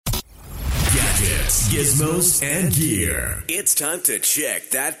gizmos, and gear. It's time to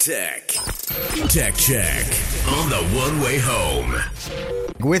check that tech. Tech Check on the one-way home.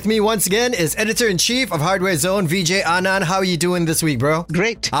 With me once again is Editor-in-Chief of Hardware Zone, Vijay Anand. How are you doing this week, bro?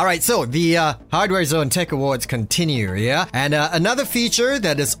 Great. All right, so the Hardware Zone Tech Awards continue, yeah? And another feature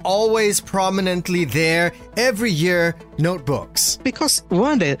that is always prominently there every year, notebooks. Because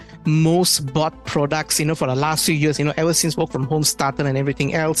one of the most bought products, for the last few years, ever since work from home started and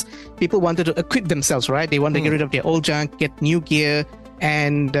everything else, people wanted to equip themselves, right? They want to get rid of their old junk, get new gear.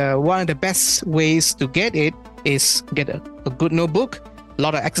 And one of the best ways to get it is get a good notebook, a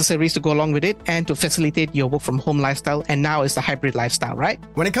lot of accessories to go along with it, and to facilitate your work from home lifestyle. And now it's the hybrid lifestyle, right?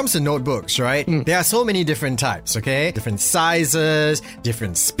 When it comes to notebooks, right, there are so many different types, okay? Different sizes,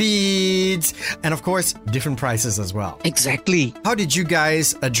 different speeds, and of course, different prices as well. Exactly. How did you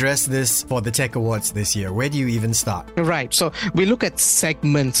guys address this for the Tech Awards this year? Where do you even start? Right. So we look at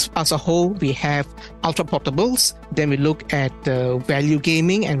segments. As a whole, we have ultra portables, then we look at value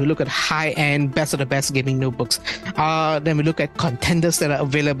gaming, and we look at high-end, best of the best gaming notebooks. Then we look at contenders that are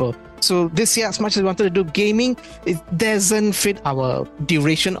available. So this year, as much as we wanted to do gaming, it doesn't fit our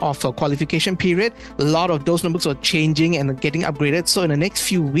duration of a qualification period. A lot of those notebooks are changing and getting upgraded. So in the next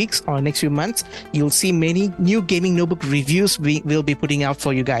few weeks or next few months, you'll see many new gaming notebook reviews we will be putting out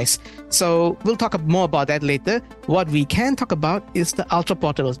for you guys. So we'll talk more about that later. What we can talk about is the ultra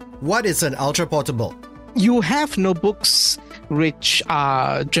portables. What is an ultra portable? You have notebooks which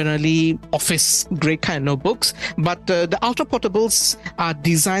are generally office grade kind of notebooks, but the ultra portables are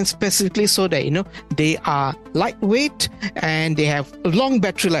designed specifically so that they are lightweight and they have long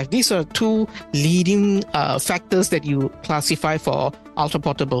battery life. These are two leading factors that you classify for ultra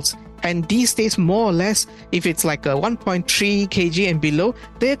portables. And these days, more or less, if it's like a 1.3 kg and below,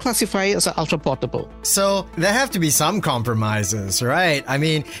 they're classified as an ultra portable. So there have to be some compromises, right? I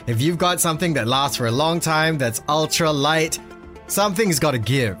mean, if you've got something that lasts for a long time, that's ultra light, something's got to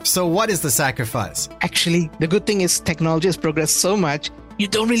give. So what is the sacrifice? Actually, the good thing is technology has progressed so much, you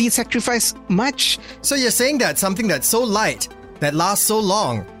don't really sacrifice much. So you're saying that something that's so light, that lasts so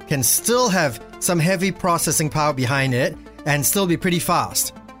long, can still have some heavy processing power behind it and still be pretty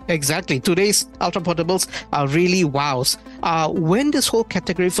fast? Exactly. Today's ultra portables are really wows. When this whole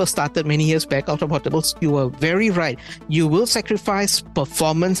category first started many years back, ultra portables, you were very right. You will sacrifice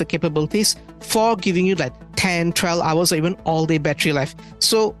performance and capabilities for giving you like 10, 12 hours or even all day battery life.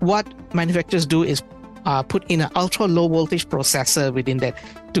 So what manufacturers do is put in an ultra low voltage processor within that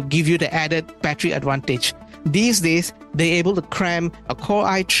to give you the added battery advantage. These days, they're able to cram a Core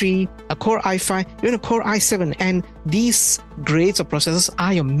i3, a Core i5, even a Core i7. And these grades of processors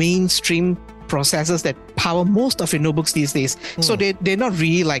are your mainstream processors that power most of your notebooks these days. So they're not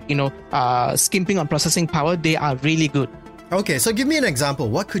really like, skimping on processing power. They are really good. Okay, so give me an example.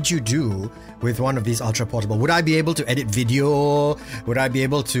 What could you do with one of these ultra portable? Would I be able to edit video? Would I be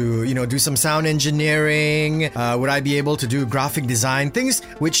able to, do some sound engineering? Would I be able to do graphic design? Things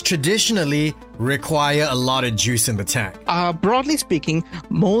which traditionally require a lot of juice in the tank. Broadly speaking,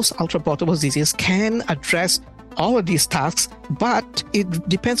 most ultra portables these days can address all of these tasks, but it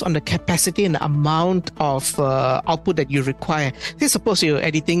depends on the capacity and the amount of output that you require. Say, suppose you're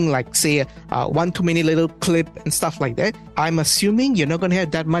editing like, say, one too many little clip and stuff like that. I'm assuming you're not going to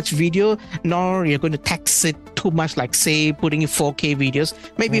have that much video, nor you're going to tax it too much, like, say, putting in 4K videos,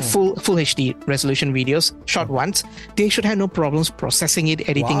 maybe full HD resolution videos, short ones. They should have no problems processing it,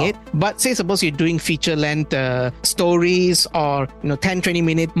 editing it. But say, suppose you're doing feature length stories or 10-20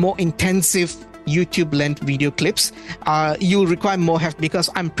 minute more intensive YouTube length video clips, you'll require more heft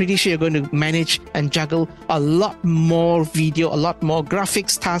because I'm pretty sure you're going to manage and juggle a lot more video, a lot more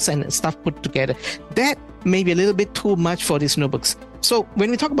graphics, tasks and stuff put together. That may be a little bit too much for these notebooks. So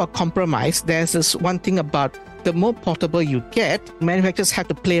when we talk about compromise, there's this one thing about the more portable you get, manufacturers have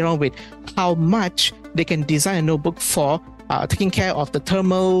to play around with how much they can design a notebook for taking care of the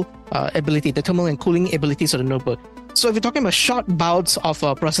thermal ability, the thermal and cooling abilities of the notebook. So if you're talking about short bouts of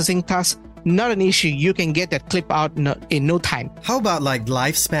processing tasks, not an issue. You can get that clip out in no time. How about like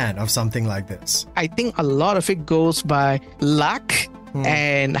lifespan of something like this? I think a lot of it goes by luck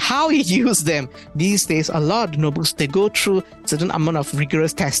and how you use them. These days, a lot of notebooks, they go through certain amount of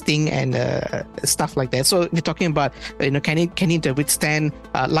rigorous testing and stuff like that. So we're talking about, can it withstand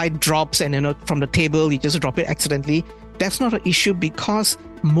light drops and, from the table, you just drop it accidentally. That's not an issue because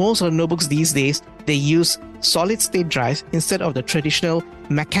most of the notebooks these days, they use solid state drives instead of the traditional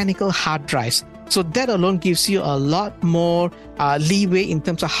mechanical hard drives. So that alone gives you a lot more leeway in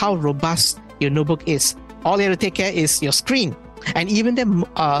terms of how robust your notebook is. All you have to take care is your screen. And even then,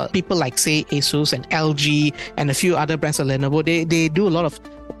 people like, say, Asus and LG and a few other brands of Lenovo, they do a lot of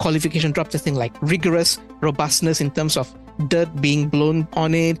qualification drop testing, like rigorous robustness in terms of dirt being blown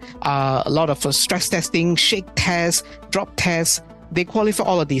on it, a lot of stress testing, shake tests, drop tests. They qualify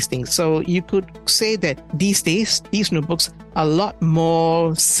all of these things. So you could say that these days, these notebooks are a lot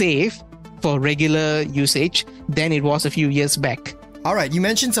more safe for regular usage than it was a few years back. All right, you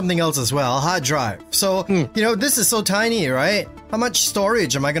mentioned something else as well, hard drive. So, this is so tiny, right? How much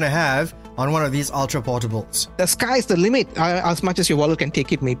storage am I going to have on one of these ultra portables? The sky's the limit, as much as your wallet can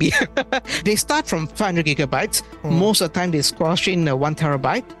take it, maybe. They start from 500 gigabytes. Most of the time, they squash in 1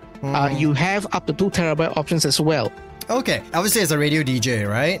 terabyte. You have up to 2 terabyte options as well. Okay, obviously as a radio DJ,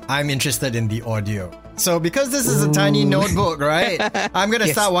 right? I'm interested in the audio. So because this is a tiny notebook, right? I'm going to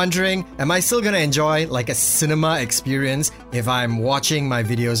start wondering, am I still going to enjoy like a cinema experience if I'm watching my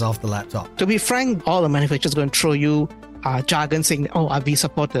videos off the laptop? To be frank, all the manufacturers are going to throw you jargon saying, we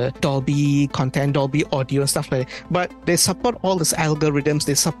support the Dolby content, Dolby audio and stuff like that. But they support all these algorithms.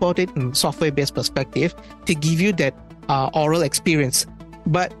 They support it in software-based perspective to give you that oral experience.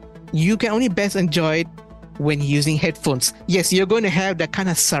 But you can only best enjoy it when using headphones. Yes, you're going to have that kind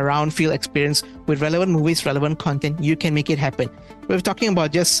of surround feel experience with relevant movies, relevant content. You can make it happen. We're talking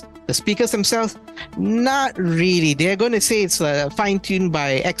about just the speakers themselves. Not really. They're going to say it's fine-tuned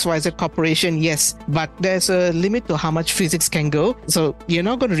by XYZ Corporation, yes, but there's a limit to how much physics can go. So you're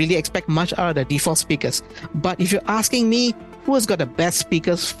not going to really expect much out of the default speakers. But if you're asking me who has got the best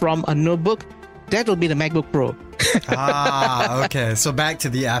speakers from a notebook, that will be the MacBook Pro. Okay. So back to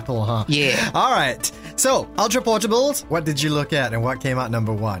the Apple, huh? Yeah. All right. So, ultra portables, what did you look at and what came out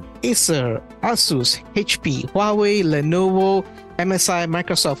number one? Acer, Asus, HP, Huawei, Lenovo, MSI,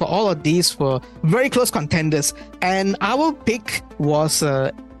 Microsoft, all of these were very close contenders. And our pick was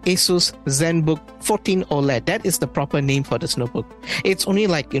Asus ZenBook 14 OLED. That is the proper name for this notebook. It's only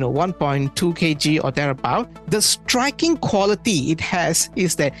 1.2 kg or thereabout. The striking quality it has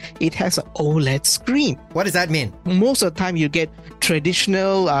is that it has an OLED screen. What does that mean? Most of the time you get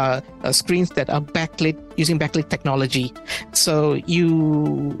traditional screens that are backlit using backlit technology. So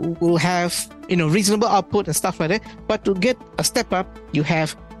you will have reasonable output and stuff like that. But to get a step up, you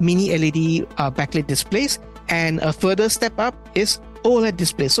have mini LED backlit displays, and a further step up is OLED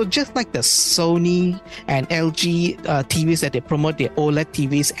display. So just like the Sony and LG TVs that they promote, their OLED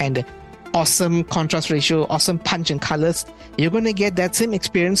TVs and the awesome contrast ratio, awesome punch and colors, you're going to get that same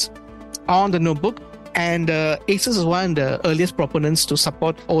experience on the notebook. And Asus is one of the earliest proponents to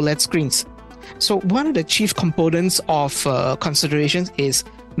support OLED screens. So one of the chief components of considerations is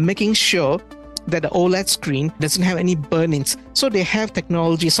making sure that the OLED screen doesn't have any burn-ins. So they have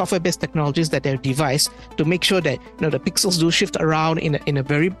technology, software-based technologies that they've devised to make sure that the pixels do shift around in a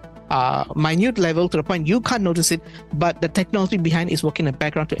very minute level to the point you can't notice it, but the technology behind is working in the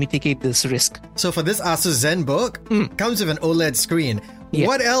background to mitigate this risk. So for this Asus ZenBook, comes with an OLED screen. Yeah.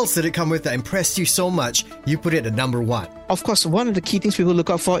 What else did it come with that impressed you so much you put it at number one? Of course, one of the key things people look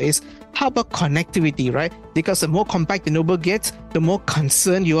out for is how about connectivity, right? Because the more compact the notebook gets, the more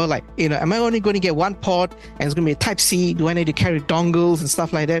concerned you are am I only going to get one port and it's going to be a Type-C? Do I need to carry dongles and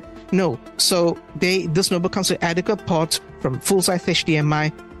stuff like that? No. So this notebook comes with adequate ports from full-size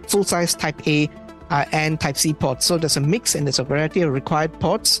HDMI, full-size Type-A, and Type-C ports. So there's a mix and there's a variety of required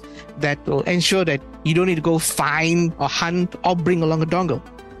ports that will ensure that you don't need to go find or hunt or bring along a dongle.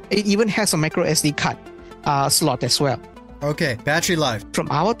 It even has a micro SD card slot as well. Okay, battery life. From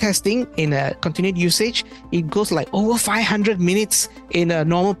our testing in a continued usage, it goes over 500 minutes in a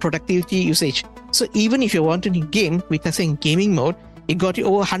normal productivity usage. So even if you're wanting to game, we tested in gaming mode, it got you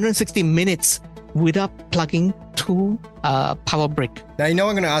over 160 minutes without plugging to a power brick. Now you know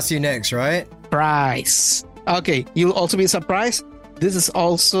what I'm going to ask you next, right? Price. Okay, you'll also be surprised. This is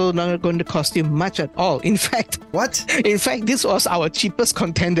also not going to cost you much at all. In fact, what? In fact, this was our cheapest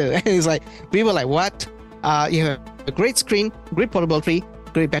contender. And it's we were what? You have a great screen, great portability,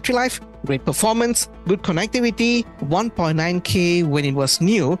 great battery life, great performance, good connectivity, 1.9K when it was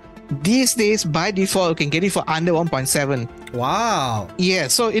new. These days, by default, you can get it for under 1.7. Wow. Yeah,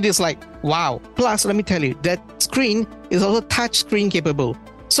 so it is wow. Plus, let me tell you, that screen is also touch screen capable.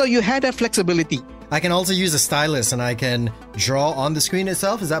 So you had that flexibility. I can also use a stylus and I can draw on the screen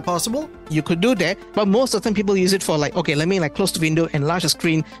itself. Is that possible? You could do that, but most of the time people use it for let me close the window, enlarge the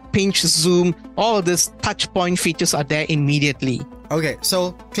screen, pinch, zoom. All of these touch point features are there immediately. Okay,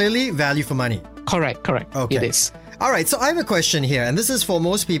 so clearly value for money. Correct. Okay. It is. All right, so I have a question here, and this is for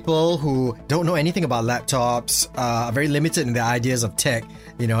most people who don't know anything about laptops, are very limited in their ideas of tech,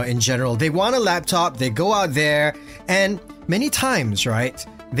 in general. They want a laptop, they go out there, and many times, right,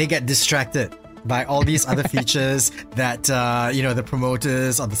 they get distracted by all these other features that, the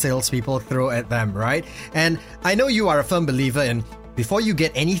promoters or the salespeople throw at them, right? And I know you are a firm believer in before you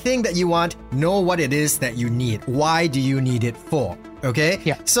get anything that you want, know what it is that you need. Why do you need it for? Okay?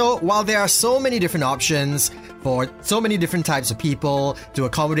 Yeah. So while there are so many different options for so many different types of people to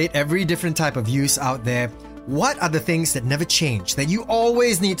accommodate every different type of use out there, what are the things that never change that you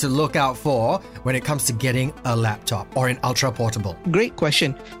always need to look out for when it comes to getting a laptop or an ultra portable? Great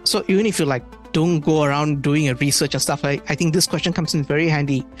question. So even if you don't go around doing a research and stuff, I think this question comes in very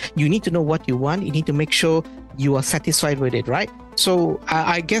handy. You need to know what you want. You need to make sure you are satisfied with it, right? So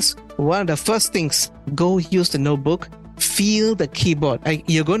I guess one of the first things, go use the notebook, feel the keyboard.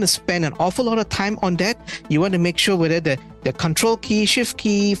 You're going to spend an awful lot of time on that. You want to make sure whether the control key, shift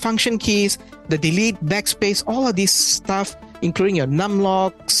key, function keys, the delete, backspace, all of this stuff, including your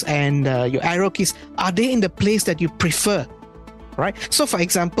numlocks and your arrow keys, are they in the place that you prefer? Right? So for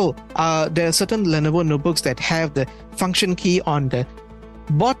example, there are certain Lenovo notebooks that have the function key on the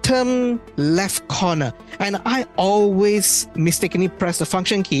bottom left corner, and I always mistakenly press the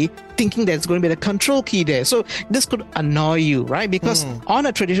function key thinking that it's going to be the control key there. So this could annoy you, right? Because on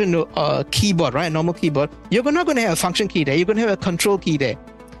a traditional keyboard, right, a normal keyboard, you're not going to have a function key there, you're going to have a control key there.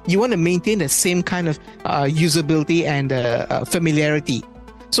 You want to maintain the same kind of usability and familiarity.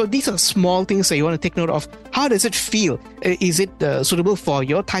 So these are small things that you want to take note of. How does it feel? Is it suitable for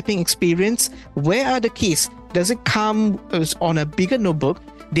your typing experience? Where are the keys? Does it come on a bigger notebook?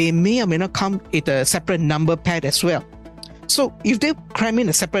 They may or may not come with a separate number pad as well. So if they cram in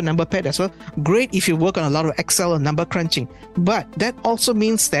a separate number pad as well, great if you work on a lot of Excel or number crunching. But that also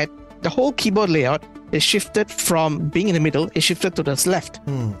means that the whole keyboard layout is shifted from being in the middle, is shifted to the left.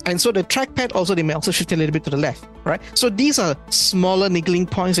 And so the trackpad also, they may also shift a little bit to the left, right? So these are smaller niggling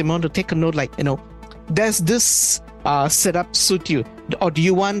points you want to take a note, like, does this setup suit you? Or do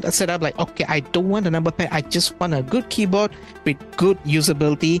you want a setup like, okay, I don't want a number pad, I just want a good keyboard with good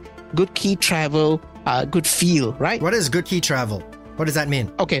usability, good key travel, good feel, right? What is good key travel? What does that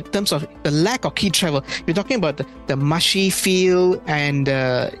mean? Okay, in terms of the lack of key travel, you're talking about the mushy feel, and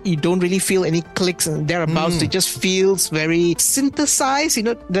you don't really feel any clicks and thereabouts. It just feels very synthesized,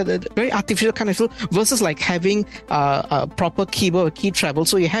 the very artificial kind of feel, versus like having a proper keyboard with key travel.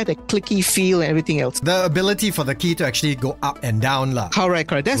 So you had a clicky feel and everything else. The ability for the key to actually go up and down. Correct.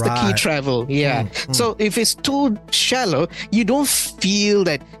 That's the key travel. Yeah. So if it's too shallow, you don't feel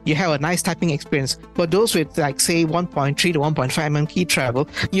that you have a nice typing experience. But those with, like, say 1.3 to 1.5 mm key travel,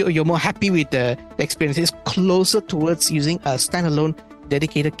 you're more happy with the experience. It's closer towards using a standalone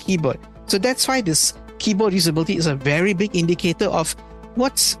dedicated keyboard. So that's why this keyboard usability is a very big indicator of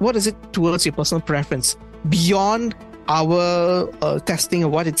what is it towards your personal preference beyond our testing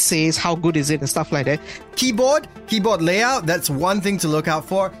of what it says, how good is it and stuff like that. Keyboard layout, that's one thing to look out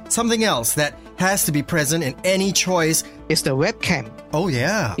for. Something else that has to be present in any choice is the webcam. Oh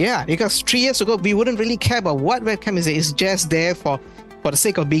yeah. Yeah, because 3 years ago we wouldn't really care about what webcam is. It's just there for the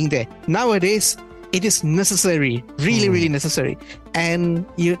sake of being there. Nowadays it is necessary, really necessary. And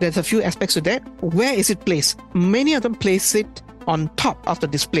there's a few aspects to that. Where is it placed? Many of them place it on top of the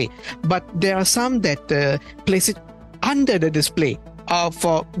display, but there are some that place it under the display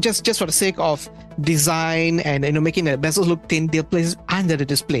for just for the sake of design and making the bezels look thin. They'll place it under the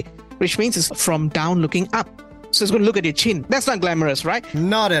display, which means it's from down looking up. So it's going to look at your chin. That's not glamorous, right?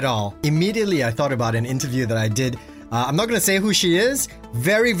 Not at all. Immediately I thought about an interview that I did. I'm not going to say who she is.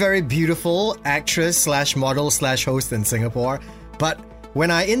 Very, very beautiful actress / model / host in Singapore. But when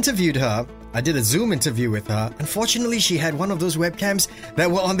I interviewed her, I did a Zoom interview with her. Unfortunately, she had one of those webcams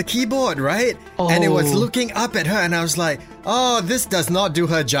that were on the keyboard, right? Oh. And it was looking up at her, and I was like, oh, this does not do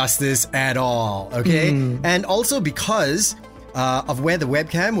her justice at all, okay? And also because of where the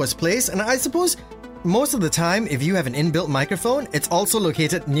webcam was placed, and I suppose most of the time, if you have an inbuilt microphone, it's also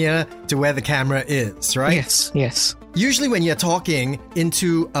located near to where the camera is, right? Yes. Usually when you're talking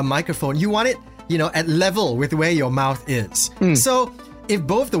into a microphone, you want it, at level with where your mouth is. So if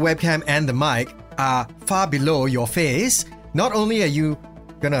both the webcam and the mic are far below your face, not only are you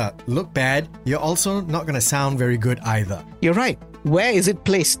gonna look bad, you're also not gonna sound very good either. You're right. Where is it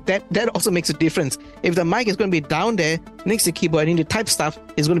placed? That also makes a difference. If the mic is going to be down there next to the keyboard and you type stuff,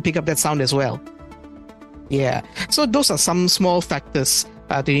 it's going to pick up that sound as well. Yeah. So those are some small factors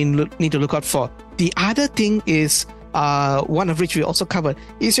that you need to look out for. The other thing is, one of which we also covered,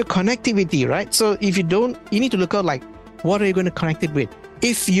 is your connectivity, right? So if you need to look out like, what are you going to connect it with?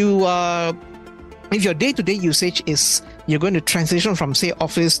 If your day-to-day usage is, you're going to transition from, say,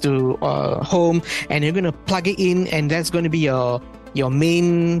 office to home, and you're going to plug it in, and that's going to be your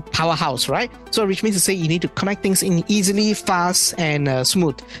main powerhouse, right? So which means to say you need to connect things in easily, fast, and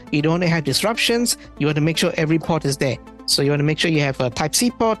smooth. You don't want to have disruptions. You want to make sure every port is there. So you want to make sure you have a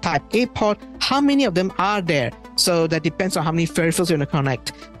Type-C port, Type-A port. How many of them are there? So that depends on how many peripherals you want to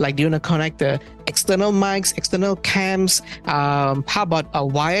connect. Like, do you want to connect the external mics, external cams? How about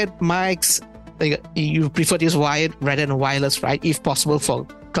wired mics? Like, you prefer to use wired rather than wireless, right? If possible, for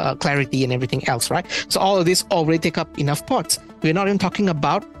clarity and everything else, right? So all of this already take up enough ports. We're not even talking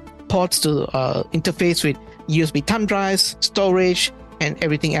about ports to interface with USB thumb drives, storage, and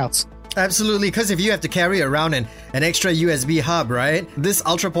everything else. Absolutely, because if you have to carry around an extra USB hub, right? This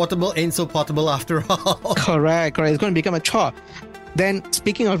ultra portable ain't so portable after all. Correct. It's going to become a chore. Then,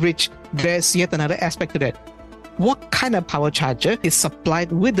 speaking of which, there's yet another aspect to that. What kind of power charger is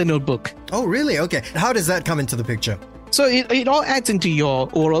supplied with the notebook? Oh, really? Okay. How does that come into the picture? So it all adds into your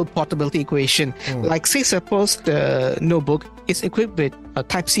overall portability equation. Like, say, suppose the notebook is equipped with a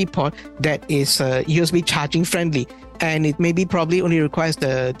Type-C port that is USB charging friendly, and it maybe probably only requires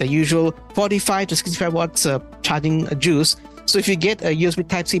the usual 45 to 65 watts charging juice. So if you get a USB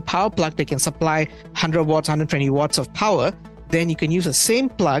Type-C power plug that can supply 100 watts, 120 watts of power, then you can use the same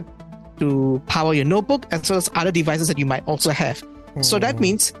plug to power your notebook as well as other devices that you might also have. So that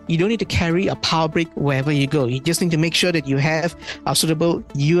means you don't need to carry a power brick wherever you go. You just need to make sure that you have a suitable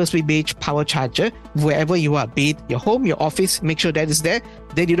USB-based power charger wherever you are, be it your home, your office. Make sure that is there.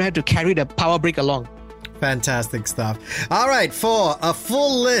 Then you don't have to carry the power brick along. Fantastic stuff. All right, for a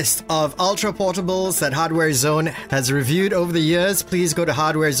full list of ultra portables that Hardware Zone has reviewed over the years, please go to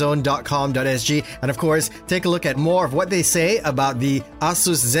hardwarezone.com.sg, and of course, take a look at more of what they say about the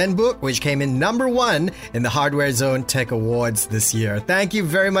Asus ZenBook, which came in #1 in the Hardware Zone Tech Awards this year. Thank you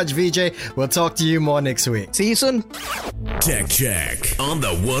very much, VJ. We'll talk to you more next week. See you soon. Tech Check on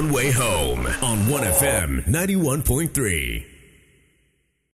the One Way Home on 1FM 91.3.